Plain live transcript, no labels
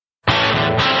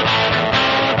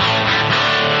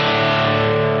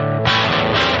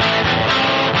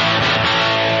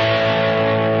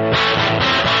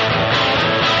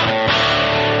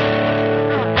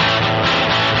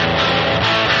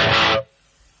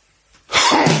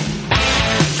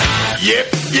Yep,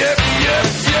 yep, yep,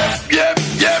 yep, yep,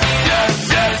 yep, yep,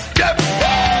 yep, yep.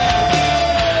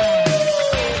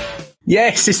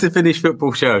 Yes, it's the Finnish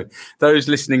Football Show. Those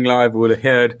listening live will have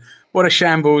heard what a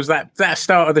shambles that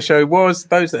start of the show was.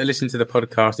 Those that are listening to the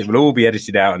podcast, it will all be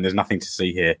edited out and there's nothing to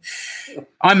see here.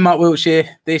 I'm Mark Wiltshire.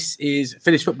 This is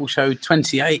Finnish Football Show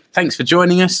 28. Thanks for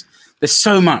joining us. There's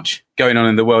so much going on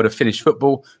in the world of Finnish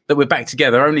football that we're back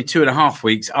together only 2.5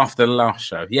 weeks after the last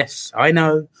show. Yes, I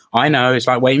know. It's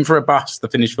like waiting for a bus, the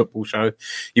Finnish Football Show.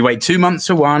 You wait 2 months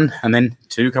for one and then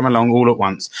two come along all at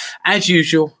once. As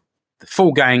usual, the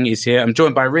full gang is here. I'm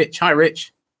joined by Rich. Hi,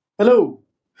 Rich. Hello.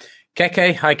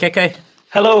 Keke. Hi, Keke.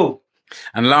 Hello.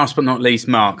 And last but not least,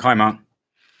 Mark. Hi, Mark.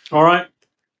 All right.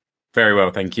 Very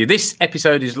well, thank you. This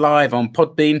episode is live on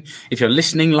Podbean. If you're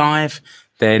listening live,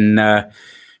 then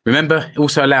remember, it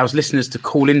also allows listeners to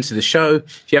call into the show.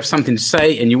 If you have something to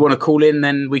say and you want to call in,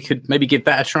 then we could maybe give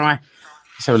that a try.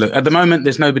 Let's have a look. At the moment,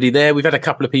 there's nobody there. We've had a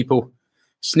couple of people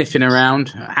sniffing around.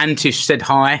 Antish said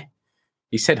hi.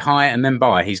 He said hi and then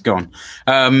bye. He's gone.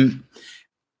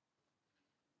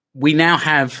 We now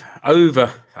have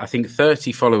over, I think,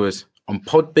 30 followers on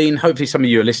Podbean. Hopefully some of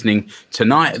you are listening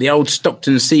tonight. The old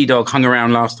Stockton Sea Dog hung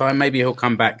around last time. Maybe he'll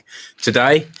come back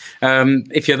today.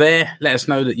 If you're there, let us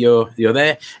know that you're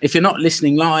there. If you're not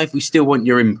listening live, we still want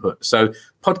your input. So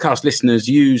podcast listeners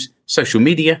use social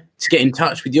media to get in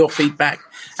touch with your feedback.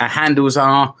 Our handles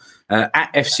are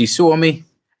at FC Suomi,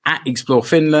 at Explore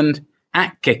Finland,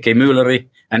 at Keke Muuleri,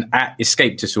 and at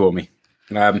Escape to Suomi.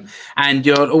 And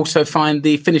you'll also find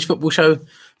the Finnish Football Show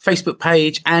Facebook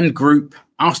page and group.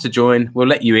 Ask to join. We'll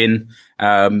let you in,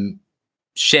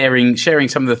 sharing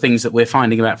some of the things that we're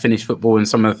finding about Finnish football and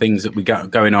some of the things that we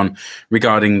got going on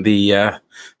regarding the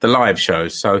live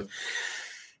shows. So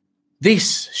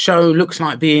this show looks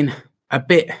like being a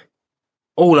bit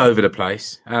all over the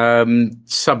place,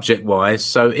 subject-wise.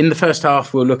 So in the first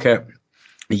half, we'll look at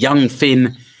young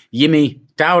Finn Jimi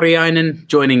Tauriainen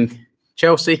joining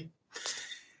Chelsea.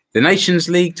 The Nations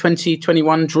League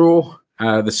 2021 draw,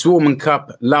 the Suomen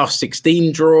Cup last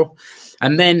 16 draw.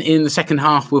 And then in the second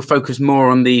half, we'll focus more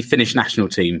on the Finnish national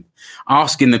team,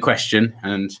 asking the question,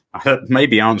 and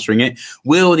maybe answering it,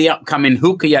 will the upcoming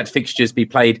Huuhkajat fixtures be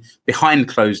played behind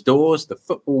closed doors? The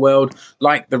football world,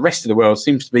 like the rest of the world,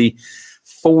 seems to be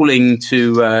falling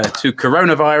to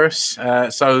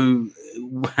coronavirus. So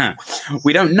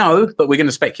we don't know, but we're going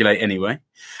to speculate anyway.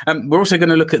 We're also going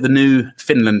to look at the new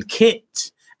Finland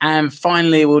kit. And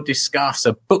finally, we'll discuss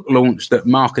a book launch that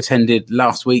Mark attended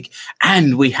last week.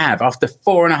 And we have, after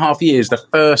 4.5 years, the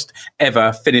first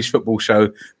ever Finnish Football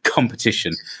Show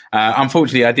competition.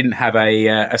 Unfortunately, I didn't have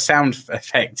a sound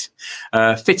effect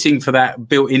fitting for that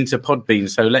built into Podbean.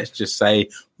 So let's just say,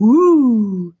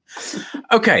 woo.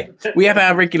 Okay, we have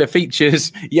our regular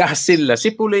features, Jasilla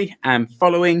Sipuli and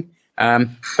following.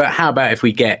 But how about if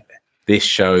we get this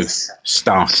show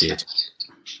started?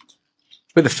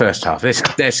 With the first half,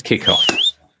 let's kick off.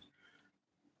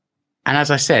 And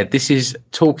as I said, this is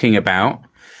talking about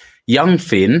young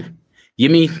Finn,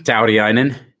 Jimi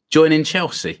Tauriainen, joining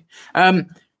Chelsea.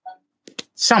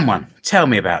 Someone tell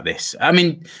me about this. I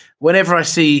mean, whenever I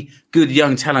see good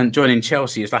young talent joining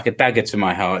Chelsea, it's like a dagger to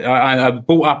my heart. I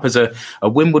brought up as a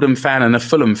Wimbledon fan and a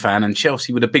Fulham fan, and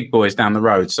Chelsea were the big boys down the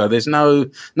road. So there's no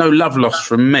love lost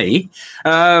from me.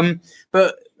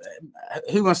 But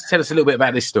who wants to tell us a little bit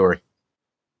about this story?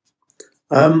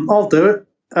 I'll do it.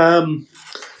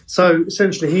 So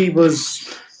essentially, he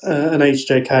was an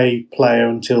HJK player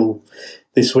until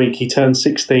this week. He turned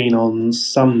 16 on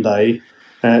Sunday.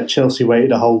 Chelsea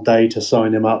waited a whole day to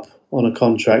sign him up on a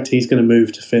contract. He's going to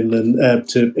move to England,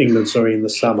 in the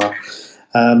summer.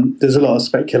 There's a lot of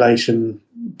speculation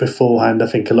beforehand. I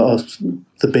think a lot of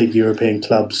the big European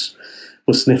clubs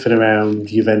were sniffing around.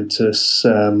 Juventus,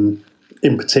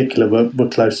 in particular, were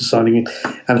close to signing him.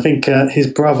 And I think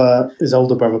his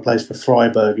older brother plays for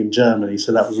Freiburg in Germany,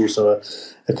 so that was also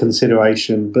a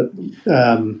consideration. But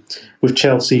with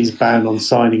Chelsea's ban on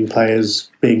signing players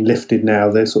being lifted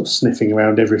now, they're sort of sniffing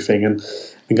around everything. And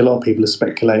I think a lot of people are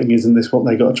speculating, isn't this what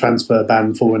they got a transfer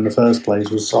ban for in the first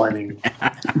place, was signing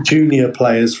junior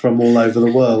players from all over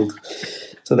the world?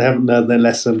 So they haven't learned their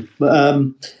lesson.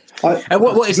 But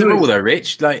what is the rule, though,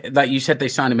 Rich? Like you said, they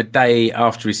signed him a day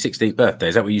after his 16th birthday.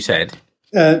 Is that what you said?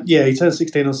 Yeah, he turned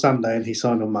 16 on Sunday and he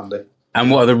signed on Monday. And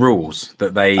what are the rules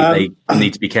that they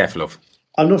need to be careful of?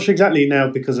 I'm not sure exactly now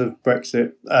because of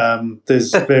Brexit.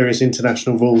 There's various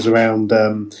international rules around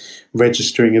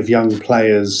registering of young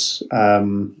players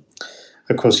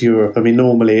across Europe. I mean,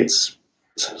 normally it's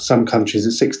some countries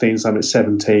it's 16, some it's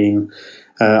 17.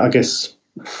 I guess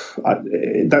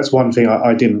that's one thing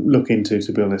I didn't look into,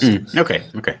 to be honest. Okay.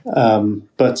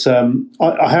 But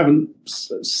I haven't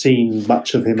seen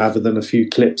much of him other than a few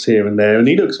clips here and there, and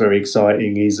he looks very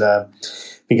exciting. He's, I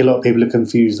think a lot of people are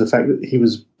confused the fact that he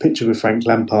was pictured with Frank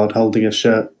Lampard holding a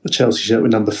Chelsea shirt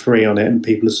with number 3 on it, and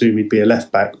people assume he'd be a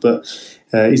left back, but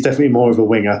he's definitely more of a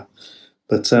winger.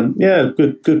 But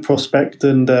good prospect,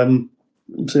 and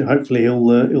so hopefully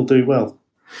he'll do well.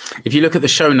 If you look at the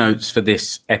show notes for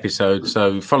this episode,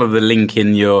 so follow the link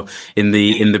in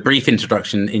the brief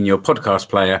introduction in your podcast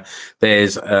player.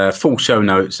 There's full show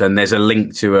notes, and there's a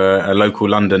link to a local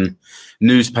London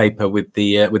newspaper with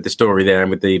the story there and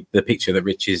with the picture that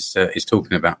Rich is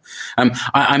talking about.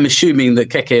 I'm assuming that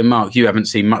Keke and Mark, you haven't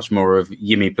seen much more of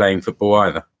Yimi playing football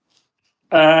either.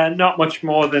 Not much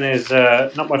more than his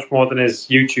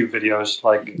YouTube videos,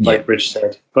 like Rich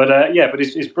said. But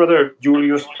his brother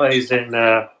Julius plays in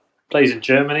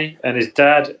Germany, and his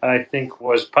dad, I think,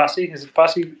 was Pasi. Is it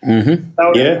Pasi? Mm-hmm.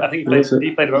 I think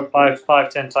he played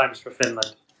about 10 times for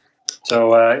Finland.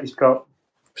 So he's got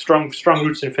strong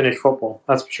roots in Finnish football.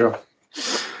 That's for sure.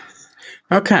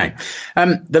 Okay,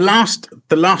 the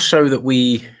last show that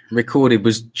we recorded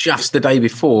was just the day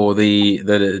before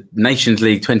the Nations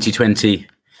League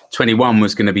 2020-21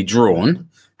 was going to be drawn,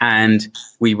 and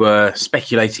we were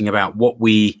speculating about what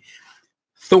we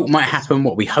thought might happen,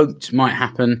 what we hoped might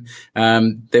happen.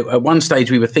 At one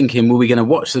stage, we were thinking, were we going to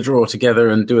watch the draw together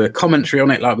and do a commentary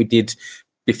on it like we did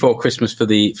before Christmas for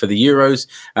the Euros?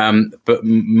 But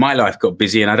my life got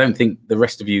busy, and I don't think the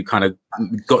rest of you kind of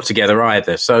got together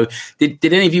either. So, did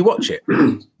any of you watch it?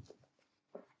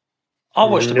 I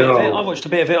watched a bit of it. I watched a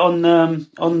bit of it on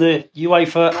the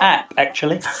UEFA app,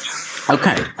 actually.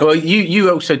 Okay. Well, you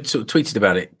also tweeted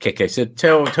about it, Keke. So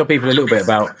tell people a little bit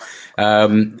about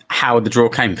how the draw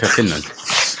came for Finland.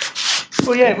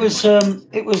 Well, yeah,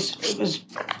 it was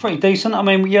pretty decent. I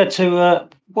mean, we had to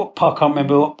what part? I can't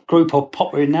remember what group or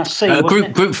pot we're in now. C.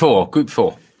 Group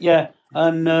four. Yeah,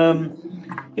 and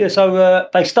so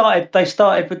they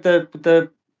started with the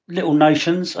little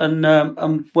nations and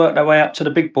worked their way up to the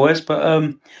big boys.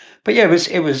 But yeah,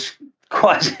 it was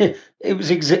quite. It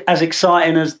was as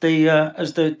exciting as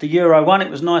the Euro one. It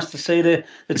was nice to see the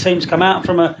teams come out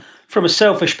from a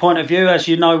selfish point of view. As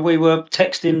you know, we were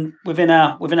texting within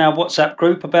our WhatsApp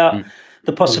group about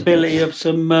the possibility of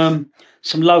some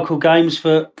local games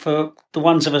for the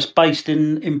ones of us based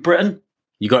in Britain.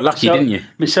 You got lucky, didn't you?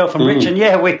 Myself and Rich, and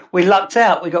we lucked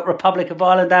out. We got Republic of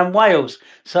Ireland and Wales.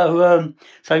 So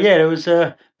there was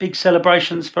big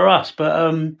celebrations for us.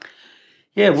 But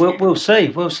we'll see.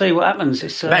 We'll see what happens.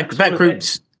 It's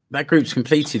that group's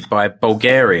completed by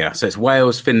Bulgaria. So it's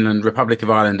Wales, Finland, Republic of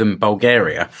Ireland, and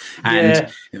Bulgaria.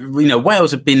 And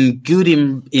Wales have been good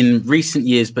in recent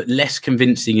years, but less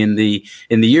convincing in the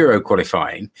Euro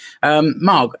qualifying.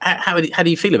 Mark, how do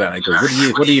you feel about that group?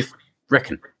 What do you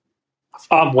reckon?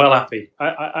 I'm well happy.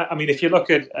 I mean, if you look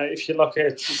at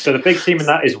so the big team in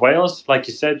that is Wales. Like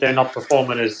you said, they're not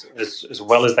performing as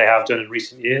well as they have done in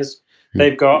recent years.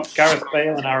 They've got Gareth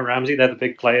Bale and Aaron Ramsey. They're the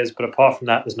big players, but apart from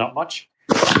that, there's not much.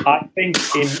 I think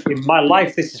in my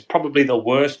life, this is probably the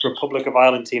worst Republic of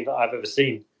Ireland team that I've ever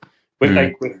seen.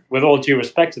 With all due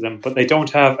respect to them, but they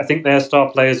don't have. I think their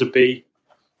star players would be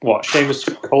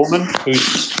Seamus Coleman,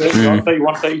 who's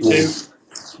 31, 32.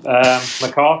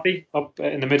 McCarthy up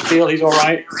in the midfield, he's all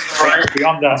right.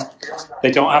 Beyond that,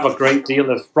 they don't have a great deal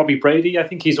of Robbie Brady. I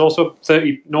think he's also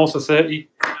 30, north of 30.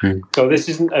 So this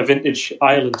isn't a vintage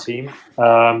Ireland team.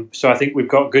 So I think we've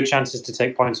got good chances to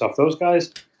take points off those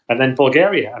guys. And then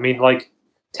Bulgaria. I mean,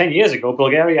 10 years ago,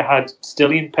 Bulgaria had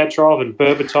Stilian, Petrov, and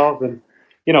Berbatov, and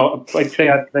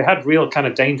they had real kind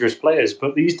of dangerous players.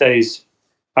 But these days,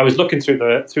 I was looking through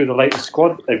the latest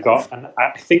squad that they've got, and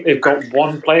I think they've got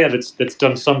one player that's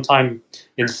done some time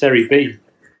in Serie B.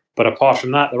 But apart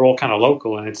from that, they're all kind of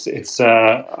local, and it's.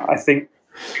 I think,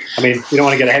 I mean, you don't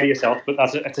want to get ahead of yourself, but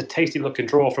it's a tasty looking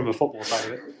draw from a football side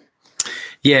of it.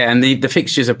 Yeah, and the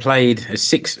fixtures are played as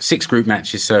six group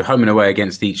matches, so home and away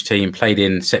against each team, played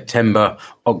in September,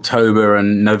 October,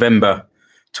 and November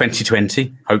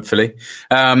 2020, hopefully.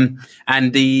 And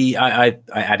I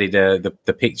added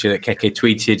the picture that Keke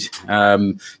tweeted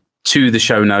to the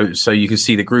show notes, so you can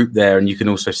see the group there, and you can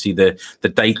also see the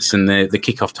dates and the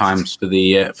kickoff times for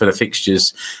the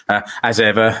fixtures. As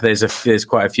ever, there's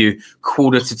quite a few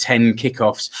 9:45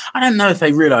 kickoffs. I don't know if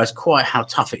they realise quite how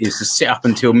tough it is to sit up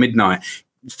until midnight.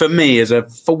 For me, as a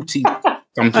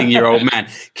 40-something-year-old man,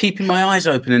 keeping my eyes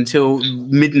open until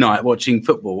midnight watching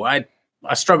football, I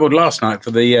struggled last night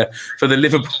for the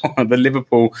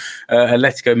Liverpool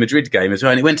Atletico Madrid game as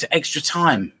well, and it went to extra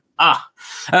time.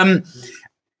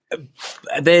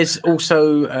 There's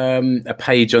also a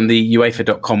page on the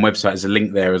UEFA.com website. There's a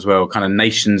link there as well, kind of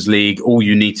Nations League, all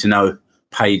you need to know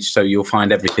page. So you'll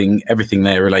find everything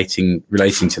there relating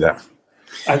to that.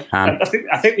 I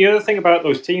think the other thing about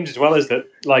those teams as well is that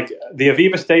like the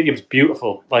Aviva Stadium's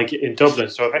beautiful, like in Dublin.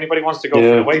 So if anybody wants to go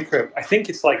for an away trip, I think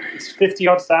it's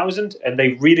 50-odd thousand, and they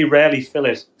really rarely fill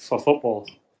it for football.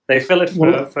 They fill it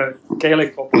for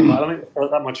Gaelic football, but I don't think they fill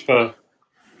it that much for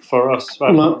us,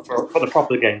 for the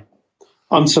proper game.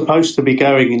 I'm supposed to be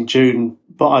going in June,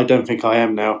 but I don't think I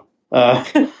am now.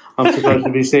 I'm supposed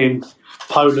to be seeing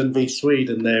Poland v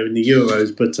Sweden there in the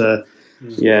Euros, but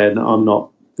no, I'm not.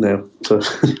 No. So.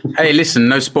 Hey, listen,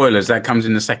 no spoilers. That comes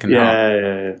in the second half.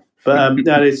 Yeah. But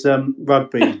that is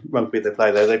rugby. Rugby they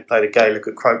play there. They play the Gaelic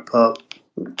at Croke Park.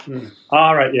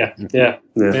 All right. Yeah.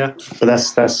 But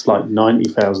that's like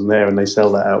 90,000 there, and they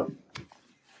sell that out.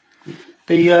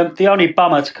 The only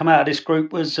bummer to come out of this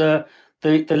group was the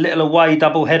little away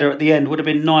double header at the end. Would have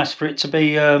been nice for it to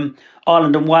be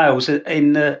Ireland and Wales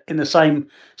in the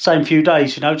same few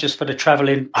days. Just for the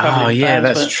travelling. Oh yeah,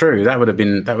 fans. That's true. That would have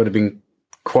been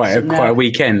quite a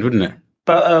weekend, wouldn't it?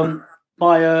 But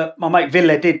my mate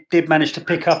Ville did manage to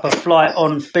pick up a flight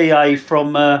on BA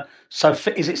from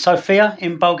is it Sofia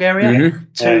in Bulgaria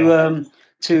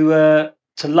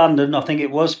to London, I think it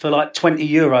was, for like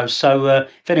 €20. So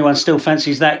if anyone still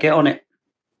fancies that, get on it.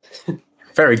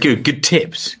 Very good. Good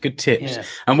tips. Yeah.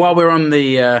 And while we're on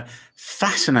the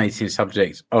fascinating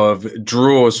subject of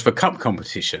draws for cup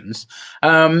competitions,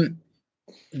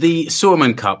 the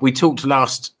Suomi Cup. We talked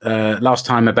last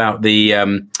time about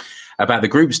the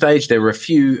group stage. There were a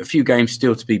few games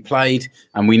still to be played,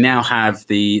 and we now have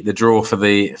the draw for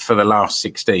the last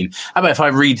 16. How about if I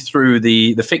read through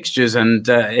the fixtures, and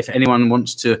if anyone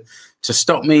wants to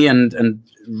stop me and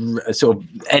sort of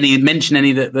mention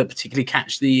any that particularly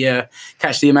catch the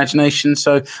imagination.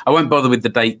 So I won't bother with the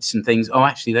dates and things. Oh,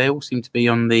 actually, they all seem to be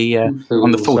on the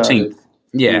 14th.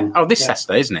 Yeah. Oh, this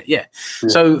Saturday, isn't it? Yeah.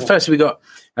 So first we got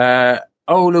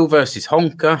Oulu versus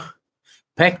Honka,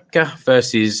 Pekka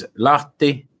versus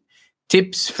Lahti,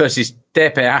 Tips versus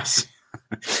TPS.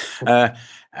 I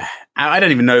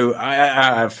don't even know.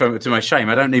 To my shame,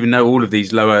 I don't even know all of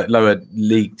these lower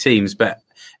league teams. But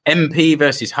MP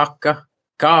versus Hakka,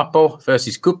 Kaapo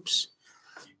versus Kups,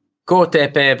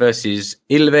 KTP versus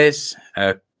Ilves,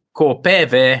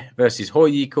 KPV versus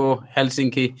Hoijiko,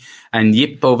 Helsinki, and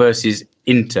Jippo versus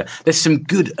Inter. There's some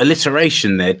good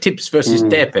alliteration there. Tips versus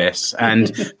TPS and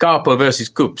Kaapo versus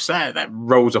Kups. That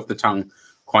rolls off the tongue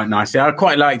quite nicely. I'd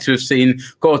quite like to have seen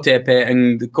KTP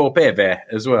and KPV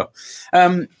as well.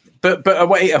 But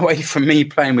away from me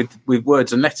playing with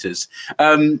words and letters,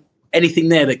 anything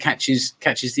there that catches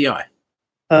the eye?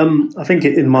 I think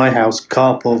in my house,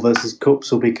 Kaapo versus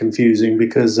Kups will be confusing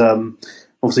because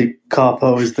obviously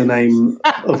Kaapo is the name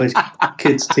of a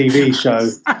kids' TV show.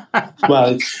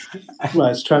 Well,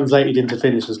 it's translated into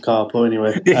Finnish as Kaapo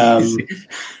anyway.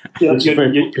 You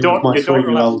don't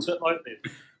relax it like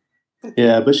this.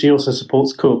 Yeah, but she also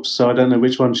supports Kups, so I don't know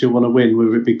which one she'll want to win,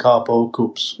 whether it be Kaapo or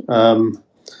Kups.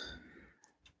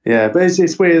 Yeah, but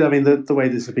it's weird. I mean, the way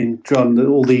this has been drawn,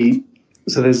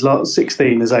 so there's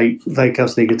 16, there's 8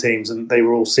 Veikkausliiga teams, and they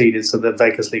were all seeded, so the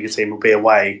Veikkausliiga team will be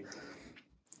away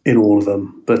in all of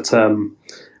them. But I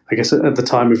guess at the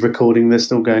time of recording, they're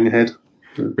still going ahead.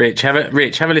 Rich, have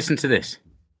a listen to this.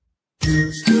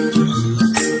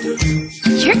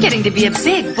 You're getting to be a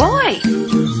big boy.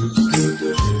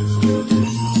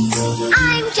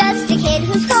 I'm just a kid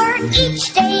who's 4.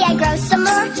 Each day I grow some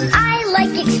more. I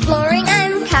like exploring.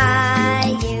 I'm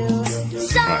Caillou.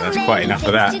 Right, that's quite enough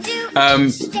of that.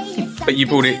 But you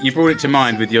brought it to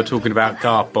mind with your talking about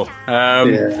Kaapo.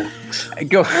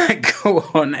 Go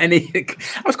on.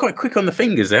 I was quite quick on the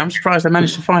fingers there. I'm surprised I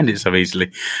managed to find it so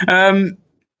easily.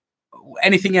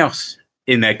 Anything else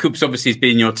in there? Kups obviously has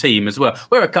been your team as well.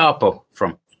 Where are Kaapo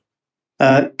from?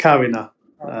 Karina.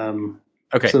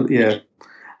 Okay. So, yeah.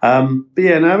 But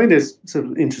yeah, no, I mean, there's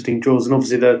some interesting draws, and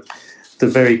obviously the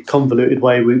very convoluted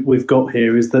way we've got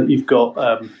here is that you've got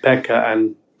Pekka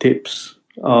and Tips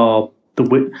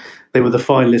they were the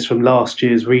finalists from last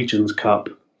year's Regions Cup.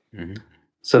 Mm-hmm.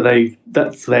 So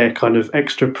that's their kind of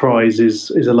extra prize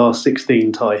is a last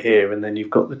 16 tie here, and then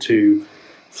you've got the 2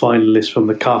 finalists from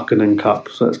the Karkkonen Cup.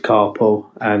 So that's Kaapo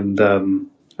and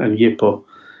Jippo.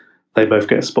 They both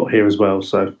get a spot here as well.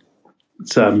 So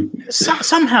it's,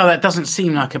 somehow that doesn't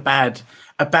seem like a bad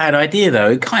idea,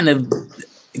 though. Kind of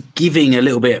giving a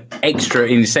little bit extra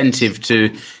incentive to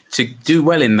do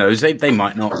well in those. They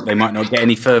might not get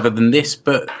any further than this,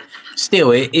 but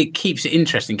still, it keeps it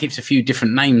interesting. Keeps a few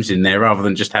different names in there rather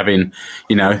than just having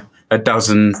a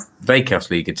dozen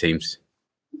Veikkausliiga teams.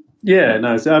 Yeah,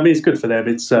 no, I mean it's good for them.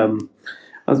 It's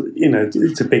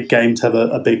it's a big game to have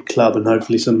a big club and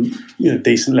hopefully some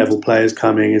decent level players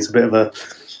coming. It's a bit of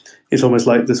it's almost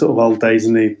like the sort of old days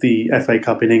in the FA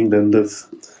Cup in England of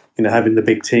having the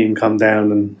big team come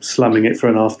down and slumming it for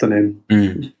an afternoon.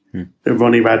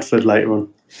 Ronnie Radford later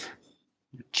on.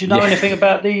 Do you know anything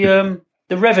about the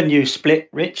revenue split,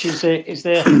 Rich? Does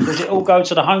it all go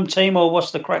to the home team, or what's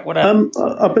the crack with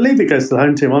that? I believe it goes to the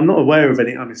home team. I'm not aware of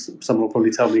any. I mean, someone will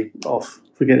probably tell me off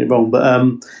for getting it wrong, but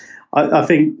I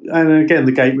think, and again,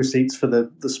 the gate receipts for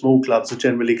the small clubs are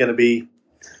generally going to be,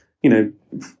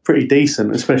 pretty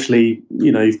decent. Especially,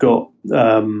 you've got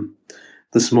the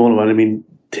smaller one. I mean,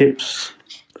 Tips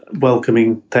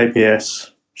welcoming TPS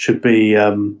should be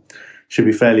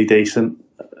fairly decent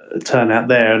turnout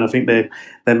there, and I think they're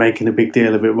making a big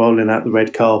deal of it, rolling out the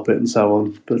red carpet and so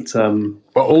on. But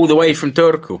all the way from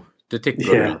Turku to Tikka.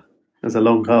 Yeah, there's a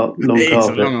long carpet. It's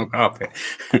a long carpet.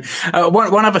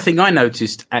 One other thing I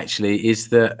noticed actually is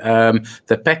that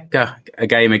the Pekka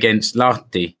game against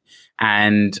Lahti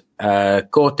and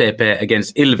KTP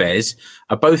against Ilves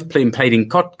are both played in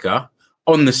Kotka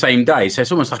on the same day, so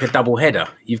it's almost like a double header.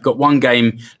 You've got one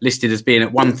game listed as being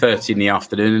at 1:30 in the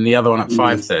afternoon and the other one at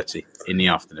 5:30 in the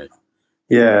afternoon.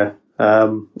 Yeah, I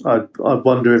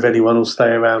wonder if anyone will stay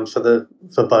around for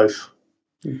both.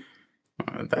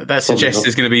 That suggests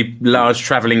there's going to be large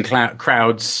travelling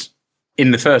crowds in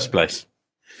the first place.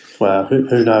 Well,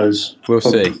 who knows? We'll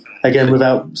see. Again,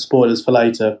 without spoilers for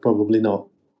later, probably not.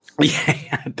 Yeah,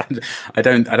 I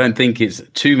don't think it's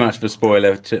too much of a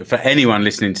spoiler for anyone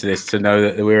listening to this to know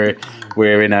that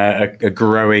we're in a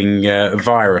growing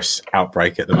virus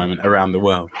outbreak at the moment around the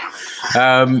world.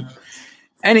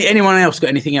 Anyone else got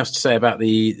anything else to say about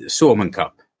the Suomi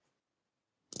Cup?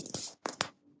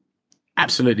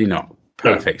 Absolutely not.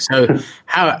 Perfect. So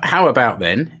how about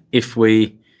then if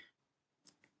we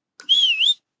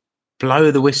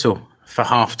blow the whistle for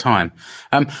half time?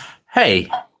 Hey.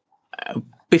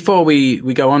 Before we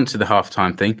go on to the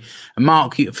halftime thing,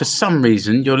 Mark, for some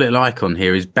reason, your little icon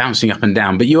here is bouncing up and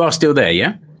down, but you are still there,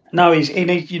 yeah? No, you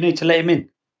need to let him in.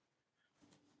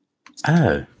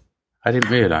 Oh, I didn't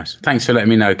realise. Thanks for letting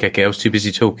me know, Keke. I was too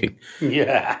busy talking.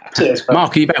 Yeah.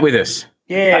 Mark, are you back with us?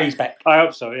 Yeah, he's back. I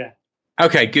hope so, yeah.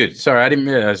 Okay, good. Sorry, I didn't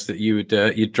realise that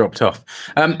you'd dropped off.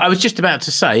 I was just about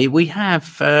to say, we have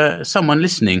someone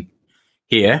listening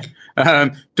here,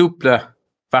 Dupla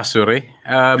Vasuri,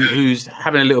 who's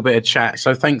having a little bit of chat.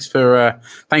 So thanks for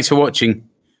watching,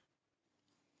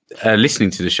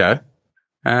 listening to the show.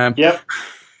 Yep.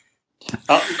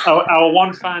 Our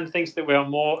one fan thinks that we are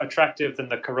more attractive than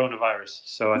the coronavirus.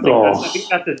 So I think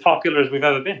that's as popular as we've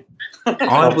ever been.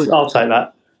 I'll take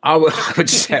that. I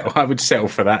would settle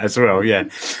for that as well. Yeah.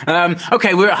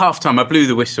 Okay, we're at halftime. I blew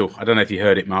the whistle. I don't know if you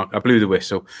heard it, Mark. I blew the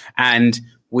whistle, and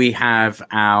we have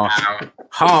our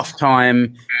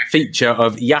halftime feature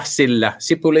of Jasilla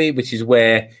Sipuli, which is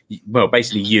where,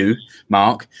 basically you,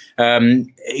 Mark,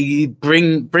 enlighten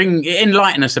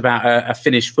us about a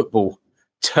Finnish football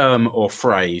term or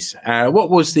phrase. What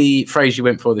was the phrase you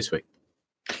went for this week?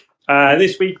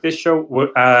 This show,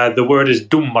 the word is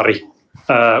dummari,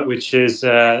 which is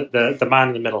the man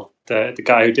in the middle, the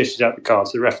guy who dishes out the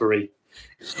cards, the referee.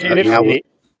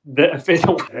 Thanks,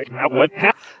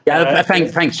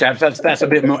 chaps. That's a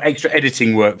bit more extra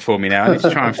editing work for me now. I need to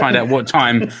try and find out what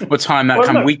time that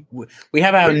comes. We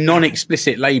have our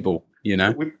non-explicit label,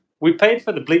 We paid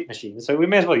for the bleep machine, so we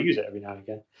may as well use it every now and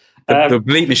again. The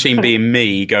bleep machine being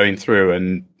me going through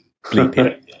and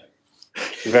bleeping.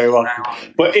 You're very welcome.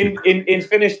 But in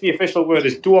Finnish, the official word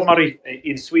is tuomari.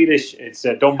 In Swedish, it's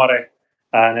dommare.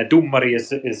 And a dummari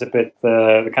is a bit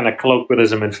the kind of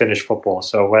colloquialism in Finnish football.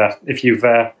 So if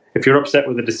you're upset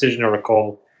with a decision or a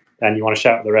call and you want to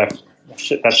shout at the ref,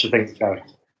 that's the thing to shout.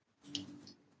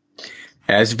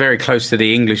 Yeah, it's very close to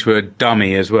the English word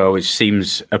dummy as well, which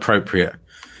seems appropriate.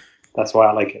 That's why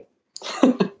I like it.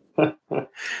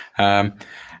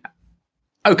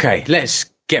 Okay,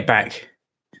 let's get back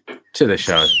to the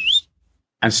show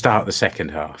and start the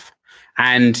second half.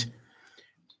 And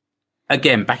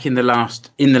again, back in the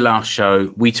last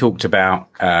show, we talked about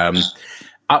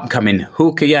upcoming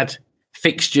Hukajat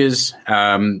fixtures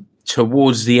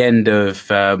towards the end of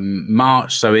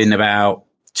March. So in about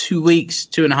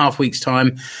 2.5 weeks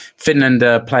time, Finland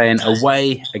are playing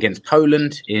away against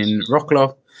Poland in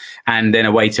Wrocław and then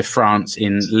away to France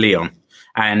in Lyon.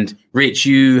 And Rich,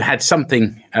 you had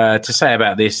something to say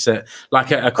about this.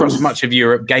 Across much of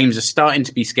Europe, games are starting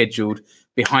to be scheduled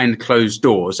behind closed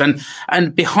doors. And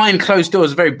behind closed doors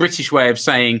is a very British way of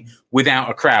saying without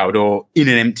a crowd or in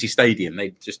an empty stadium. They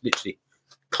just literally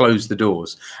close the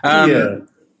doors.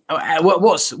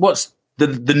 What's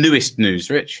the newest news,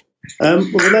 Rich? Well,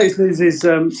 the latest news is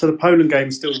so the Poland game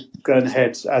is still going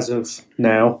ahead as of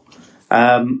now.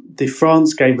 The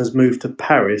France game has moved to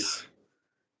Paris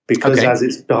because, as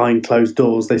it's behind closed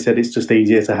doors, they said it's just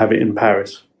easier to have it in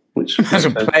Paris. Which as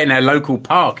a play in a local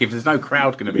park, if there's no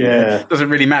crowd going to be there, it doesn't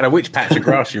really matter which patch of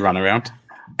grass you run around.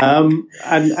 And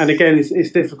again,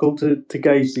 it's difficult to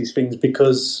gauge these things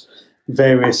because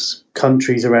various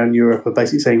countries around Europe are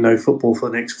basically saying no football for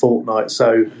the next fortnight.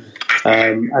 So,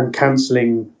 and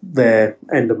cancelling their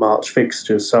end of March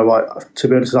fixtures. So, to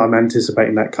be honest, I'm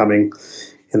anticipating that coming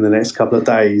in the next couple of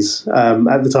days.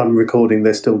 At the time of recording,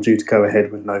 they're still due to go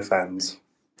ahead with no fans.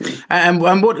 And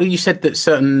what you said that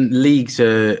certain leagues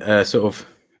are sort of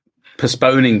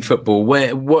postponing football.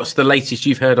 What's the latest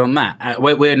you've heard on that?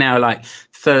 We're now like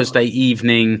Thursday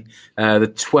evening,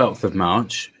 the 12th of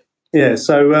March. Yeah,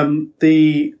 so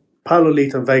the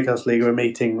Palolito and Vegas League are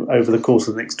meeting over the course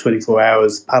of the next 24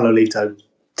 hours. Palolito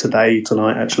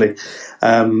tonight, actually,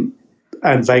 and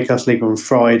Vegas League on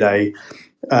Friday.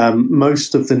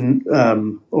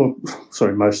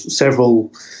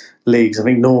 Several leagues, I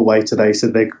think Norway today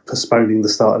said they're postponing the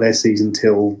start of their season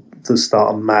till the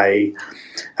start of May,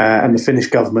 and the Finnish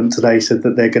government today said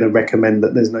that they're going to recommend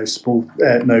that there's no sort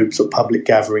of public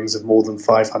gatherings of more than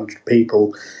 500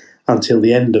 people until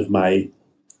the end of May,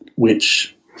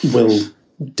 which will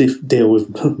deal with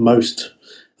most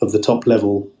of the top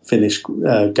level Finnish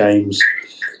games.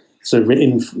 So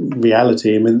in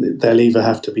reality, I mean, they'll either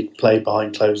have to be played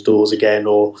behind closed doors again,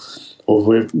 or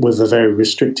with a very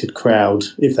restricted crowd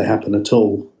if they happen at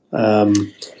all.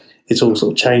 It's all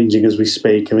sort of changing as we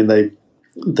speak. I mean,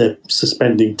 they're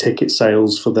suspending ticket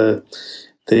sales for the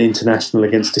international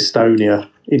against Estonia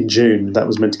in June. That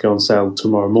was meant to go on sale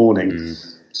tomorrow morning.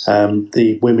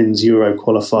 The women's Euro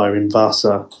qualifier in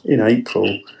Vasa in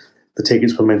April, the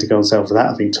tickets were meant to go on sale for that,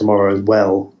 I think, tomorrow as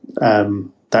well.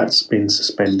 That's been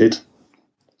suspended.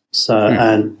 So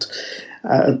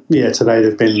today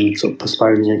they've been sort of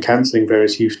postponing and cancelling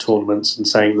various youth tournaments and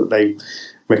saying that they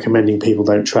recommending people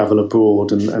don't travel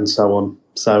abroad and so on.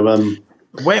 So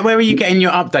where are you getting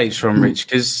your updates from, Rich?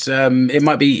 Because it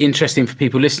might be interesting for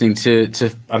people listening to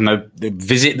I don't know,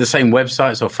 visit the same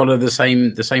websites or follow the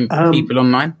same people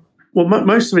online. Well,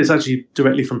 most of it's actually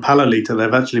directly from Palolito.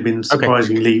 They've actually been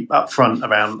surprisingly upfront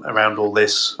around all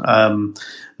this.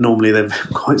 Normally they're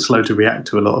quite slow to react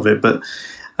to a lot of it, but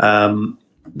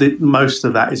most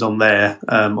of that is on there.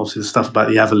 Obviously, the stuff about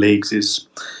the other leagues is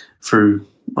through,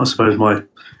 I suppose, my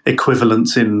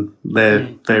equivalents in their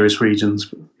various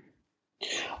regions.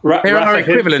 There are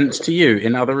equivalents to you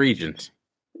in other regions.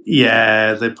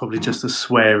 Yeah, they're probably just as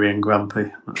sweary and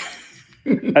grumpy.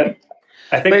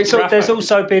 I think there's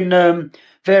also been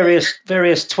various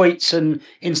tweets and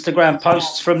Instagram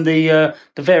posts from the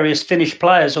various Finnish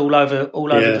players all over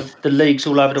the leagues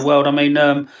all over the world. I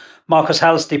mean, Marcus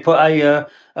Halsti put a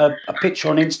picture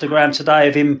on Instagram today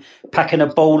of him packing a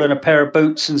ball and a pair of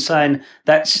boots and saying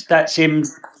that's him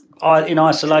in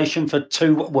isolation for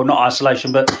not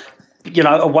isolation, but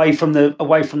away from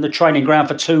the training ground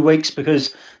for 2 weeks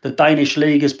because the Danish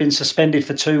league has been suspended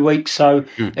for 2 weeks. So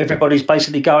everybody's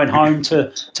basically going home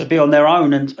to be on their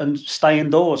own and stay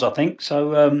indoors, I think.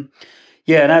 So, and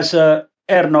as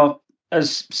Erno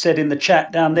has said in the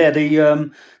chat down there,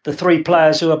 the three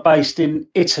players who are based in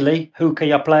Italy,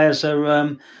 Hukaya players,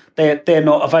 are they're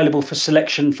not available for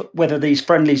selection for whether these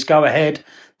friendlies go ahead.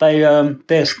 They're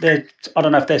I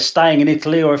don't know if they're staying in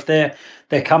Italy or if they're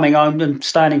coming home and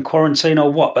staying in quarantine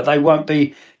or what, but they won't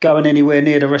be going anywhere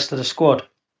near the rest of the squad.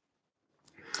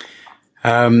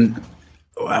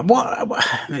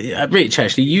 Rich,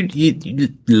 actually, you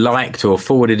liked or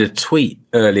forwarded a tweet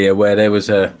earlier where there was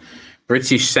a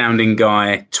British-sounding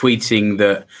guy tweeting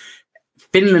that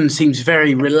Finland seems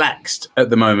very relaxed at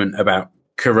the moment about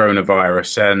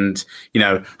coronavirus and,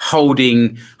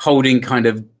 holding kind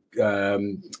of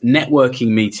networking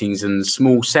meetings and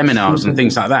small seminars and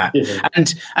things like that.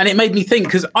 And it made me think,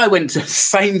 because I went to the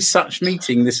same such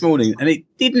meeting this morning and it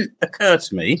didn't occur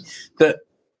to me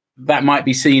that might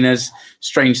be seen as a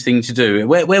strange thing to do.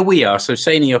 Where we are, so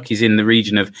Seinäjoki is in the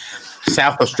region of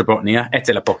South Ostrobotnia,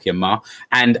 Etelä-Pohjanmaa,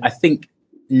 and I think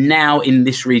now in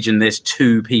this region there's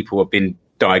 2 people have been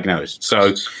diagnosed.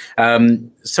 So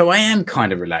I am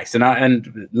kind of relaxed.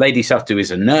 And Lady Satu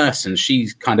is a nurse and she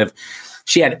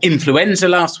had influenza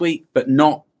last week, but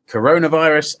not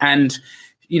coronavirus. And,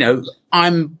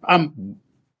 I'm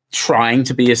trying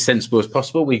to be as sensible as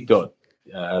possible. We've got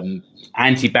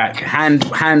anti-bac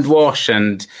hand wash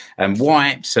and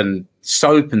wipes and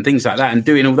soap and things like that, and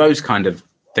doing all those kind of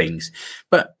things.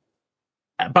 But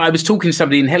I was talking to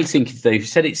somebody in Helsinki today who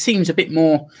said it seems a bit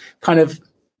more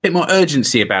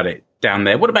urgency about it down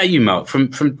there. What about you, Mark? From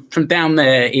down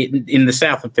there in the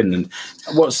south of Finland,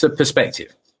 what's the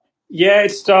perspective? Yeah,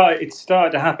 it started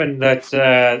to happen that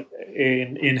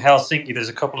in Helsinki, there's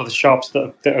a couple of the shops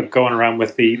that are going around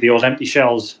with the old empty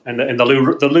shelves, and the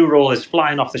loo roll is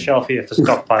flying off the shelf here for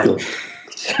stockpile.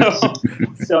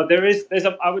 So there's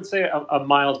I would say a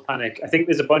mild panic. I think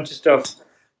there's a bunch of stuff.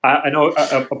 I know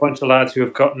a bunch of lads who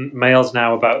have gotten mails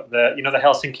now about the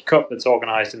Helsinki Cup that's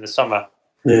organised in the summer.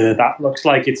 Yeah, that looks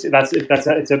like it's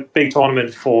a big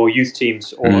tournament for youth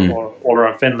teams all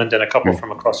around Finland and a couple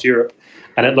from across Europe,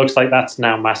 and it looks like that's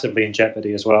now massively in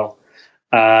jeopardy as well.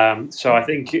 So I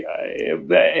think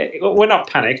we're not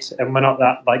panicked, and we're not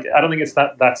that I don't think it's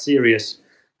that serious.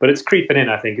 But it's creeping in.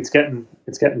 I think it's getting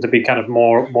to be kind of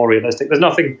more realistic. There's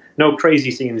no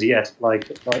crazy scenes yet, like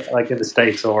in the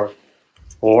States or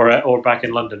back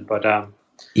in London. But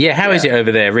how is it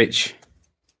over there, Rich?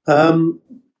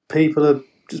 People are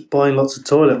just buying lots of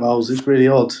toilet rolls. It's really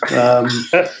odd.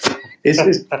 Pasta.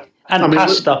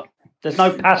 There's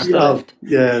no pasta left.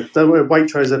 Yeah, don't worry.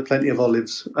 Waitrose have plenty of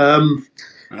olives.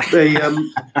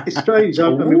 It's strange. I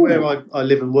mean, where I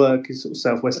live and work is sort of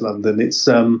southwest London. It's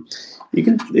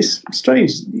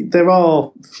strange. There are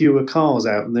fewer cars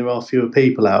out and there are fewer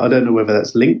people out. I don't know whether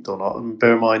that's linked or not. And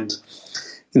bear in mind,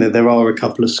 there are a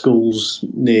couple of schools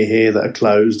near here that are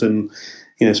closed, and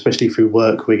especially through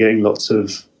work, we're getting lots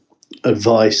of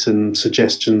advice and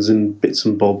suggestions and bits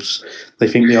and bobs. They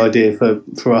think the idea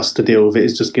for us to deal with it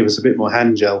is just give us a bit more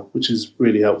hand gel, which is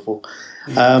really helpful.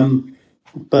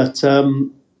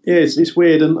 It's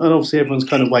weird, and obviously everyone's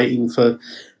kind of waiting for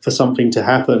something to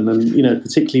happen, and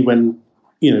particularly when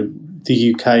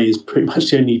the UK is pretty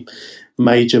much the only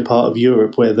major part of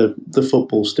Europe where the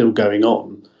football's still going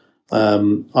on.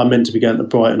 I'm meant to be going to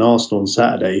Brighton Arsenal on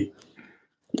Saturday,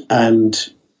 and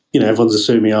everyone's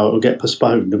assuming it'll get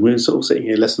postponed, and we're sort of sitting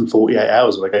here less than 48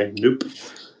 hours away going nope.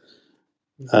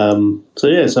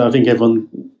 So I think everyone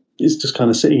is just kind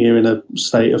of sitting here in a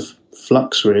state of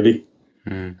flux, really.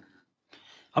 I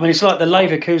mean, it's like the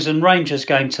Leverkusen Rangers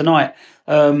game tonight.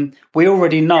 We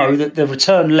already know that the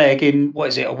return leg in,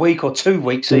 a week or 2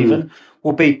 weeks even,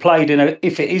 will be played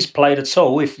if it is played at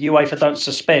all, if UEFA don't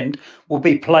suspend, will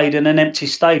be played in an empty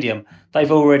stadium. They've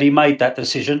already made that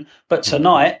decision. But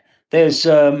tonight, there's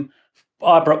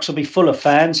Ibrox will be full of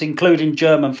fans, including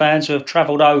German fans who have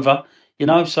travelled over,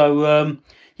 So,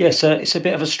 it's a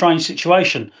bit of a strange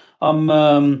situation. I'm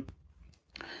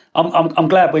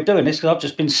glad we're doing this because I've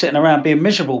just been sitting around being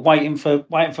miserable, waiting for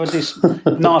this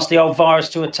nasty old virus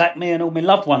to attack me and all my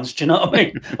loved ones. Do you know what I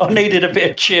mean? I needed a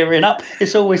bit of cheering up.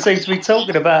 It's all we seem to be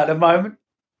talking about at the moment.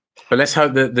 But let's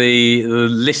hope that the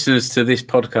listeners to this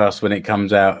podcast, when it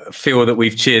comes out, feel that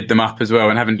we've cheered them up as well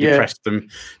and haven't depressed them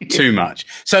too much.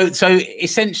 So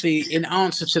essentially, in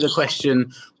answer to the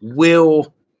question,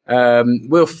 will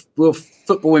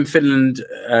football in Finland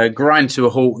grind to a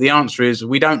halt? The answer is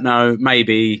we don't know.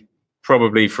 Maybe,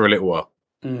 probably for a little while.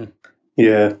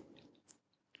 Yeah,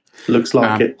 looks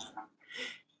like it.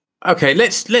 Okay,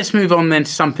 let's move on then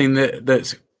to something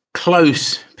that's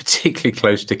close, particularly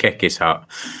close to Keke's heart.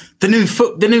 The new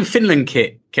Finland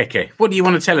kit, Keke. What do you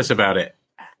want to tell us about it?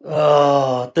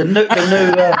 Oh, the new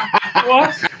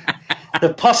what?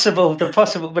 The possible. No,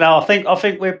 I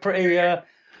think we're pretty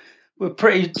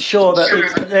sure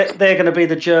that they're going to be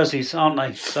the jerseys, aren't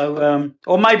they? So,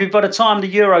 or maybe by the time the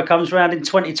Euro comes around in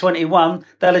 2021,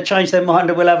 they'll have changed their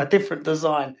mind and we'll have a different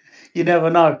design. You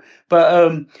never know.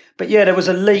 But yeah, there was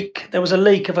a leak. There was a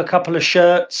leak of a couple of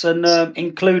shirts, and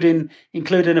including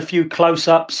a few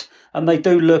close-ups, and they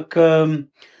do look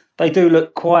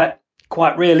quite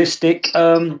realistic.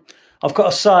 I've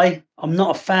got to say, I'm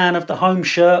not a fan of the home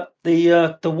shirt,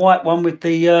 the white one with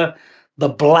the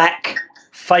black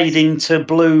fading to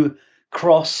blue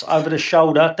cross over the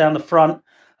shoulder down the front.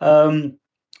 I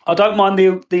don't mind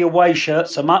the away shirt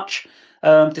so much,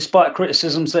 despite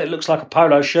criticisms that it looks like a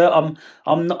polo shirt.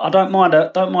 I don't mind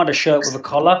a shirt with a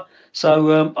collar,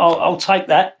 so I'll take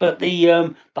that. But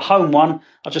the home one,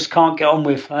 I just can't get on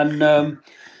with. And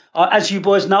as you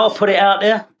boys know, I'll put it out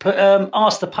there.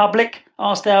 Ask the public,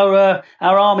 ask our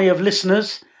army of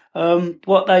listeners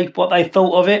what they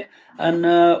thought of it, and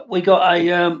we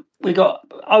got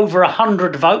over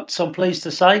 100 votes, I'm pleased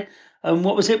to say. And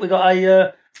what was it? We got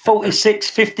a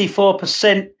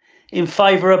 54% in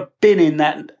favour of binning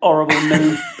that horrible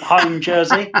new home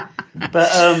jersey. But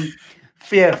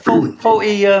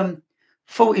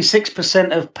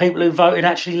 46% of people who voted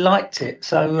actually liked it.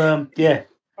 So, yeah.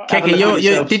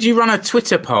 Keke, did you run a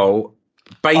Twitter poll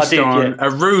based on a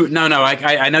rumor. No,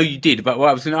 I know you did, but what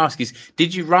I was going to ask is,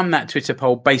 did you run that Twitter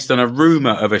poll based on a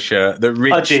rumor of a shirt that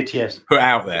Rich I did, yes. put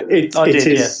out there? I did,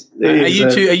 yes. Are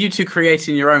you two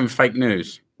creating your own fake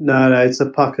news? No, it's a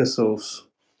pucker source.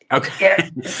 Okay,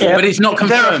 but it's not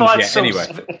confirmed yet. Anyway,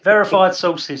 verified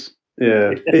sources.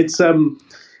 Yeah, it's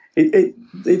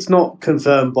not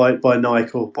confirmed by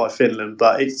Nike or by Finland,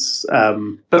 but it's.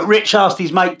 But Rich asked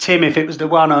his mate Tim if it was the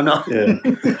one or not. Yeah.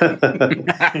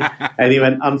 And he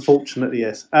went, unfortunately,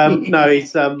 yes. No,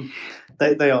 it's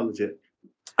they are legit.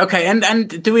 Okay,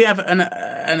 and do we have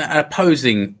an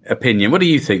opposing opinion? What do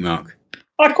you think, Mark?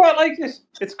 I quite like it.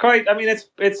 It's quite. I mean,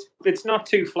 it's not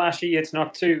too flashy. It's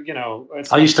not too.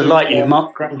 I used to like you,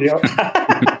 Mark. Well,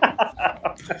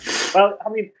 I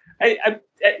mean, I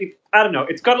don't know.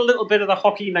 It's got a little bit of the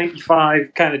hockey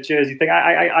 '95 kind of jersey thing.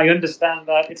 I understand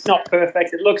that it's not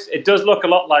perfect. It does look a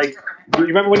lot like. You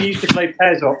remember when you used to play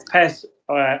PES or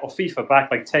FIFA back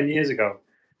like 10 years ago,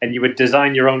 and you would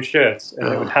design your own shirts, and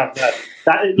it would have that.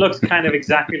 That it looks kind of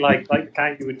exactly like the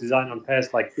kind you would design on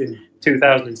PES like in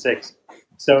 2006.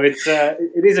 So it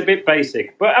is a bit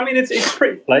basic, but I mean it's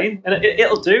pretty plain, and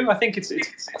it'll do. I think it's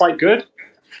quite good.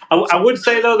 I would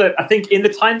say though that I think in the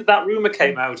time that rumor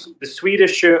came out, the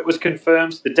Swedish shirt was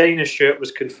confirmed, the Danish shirt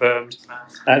was confirmed,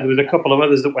 there was a couple of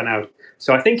others that went out.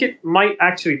 So I think it might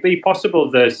actually be possible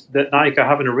that Nike are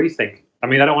having a rethink. I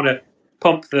mean, I don't want to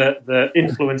pump the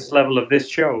influence level of this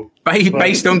show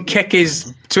based on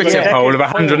Keke's Twitter poll of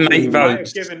 108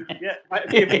 votes. Might have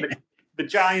given the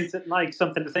giants at Nike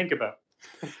something to think about.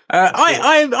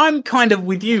 I'm kind of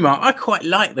with you, Mark. I quite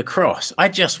like the cross. I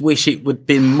just wish it would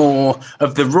be more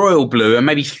of the royal blue and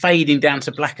maybe fading down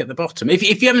to black at the bottom. If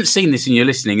you haven't seen this and you're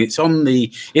listening, it's in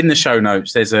the show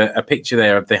notes. There's a picture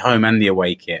there of the home and the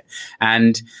away kit,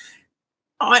 and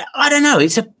I don't know.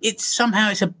 It's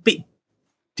somehow a bit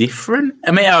different.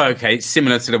 I mean, it's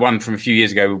similar to the one from a few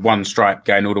years ago with one stripe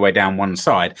going all the way down one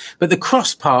side. But the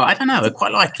cross part, I don't know, I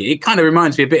quite like it. It kind of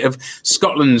reminds me a bit of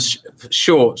Scotland's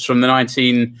shorts from the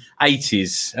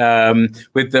 1980s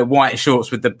with the white shorts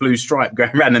with the blue stripe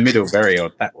going around the middle. Very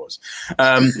odd, that was.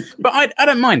 But I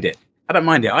don't mind it.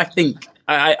 I think,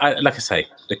 I like I say,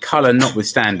 the colour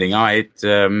notwithstanding, I'd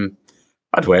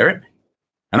wear it.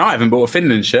 And I haven't bought a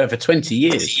Finland shirt for 20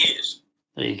 years.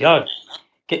 There you go.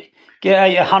 Get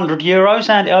out your €100,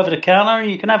 hand it over the counter,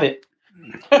 and you can have it.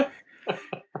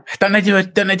 Don't they do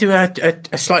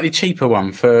a slightly cheaper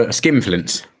one for a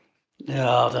skinflint? Yeah,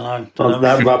 I don't know.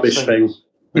 That rubbish thing.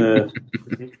 Yeah.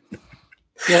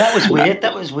 Yeah, that was weird.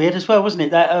 That was weird as well, wasn't it?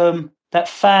 That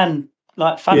fan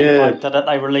poster that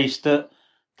they released that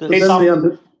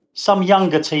some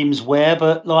younger teams wear,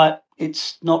 but like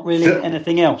it's not really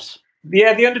anything else.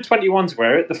 Yeah, the under-21s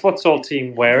wear it. The futsal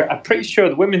team wear it. I'm pretty sure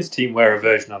the women's team wear a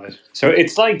version of it. So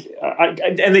it's like,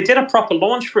 and they did a proper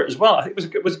launch for it as well. I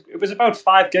think it was about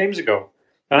 5 games ago,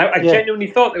 and I genuinely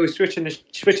thought they were switching the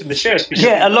shirts.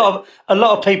 Yeah, a lot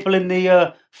of people in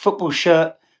the football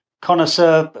shirt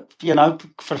connoisseur,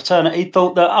 fraternity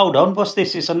thought that, hold on, what's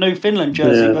this? It's a new Finland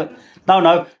jersey, but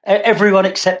no, everyone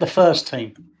except the first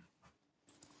team.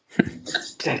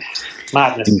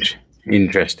 Madness.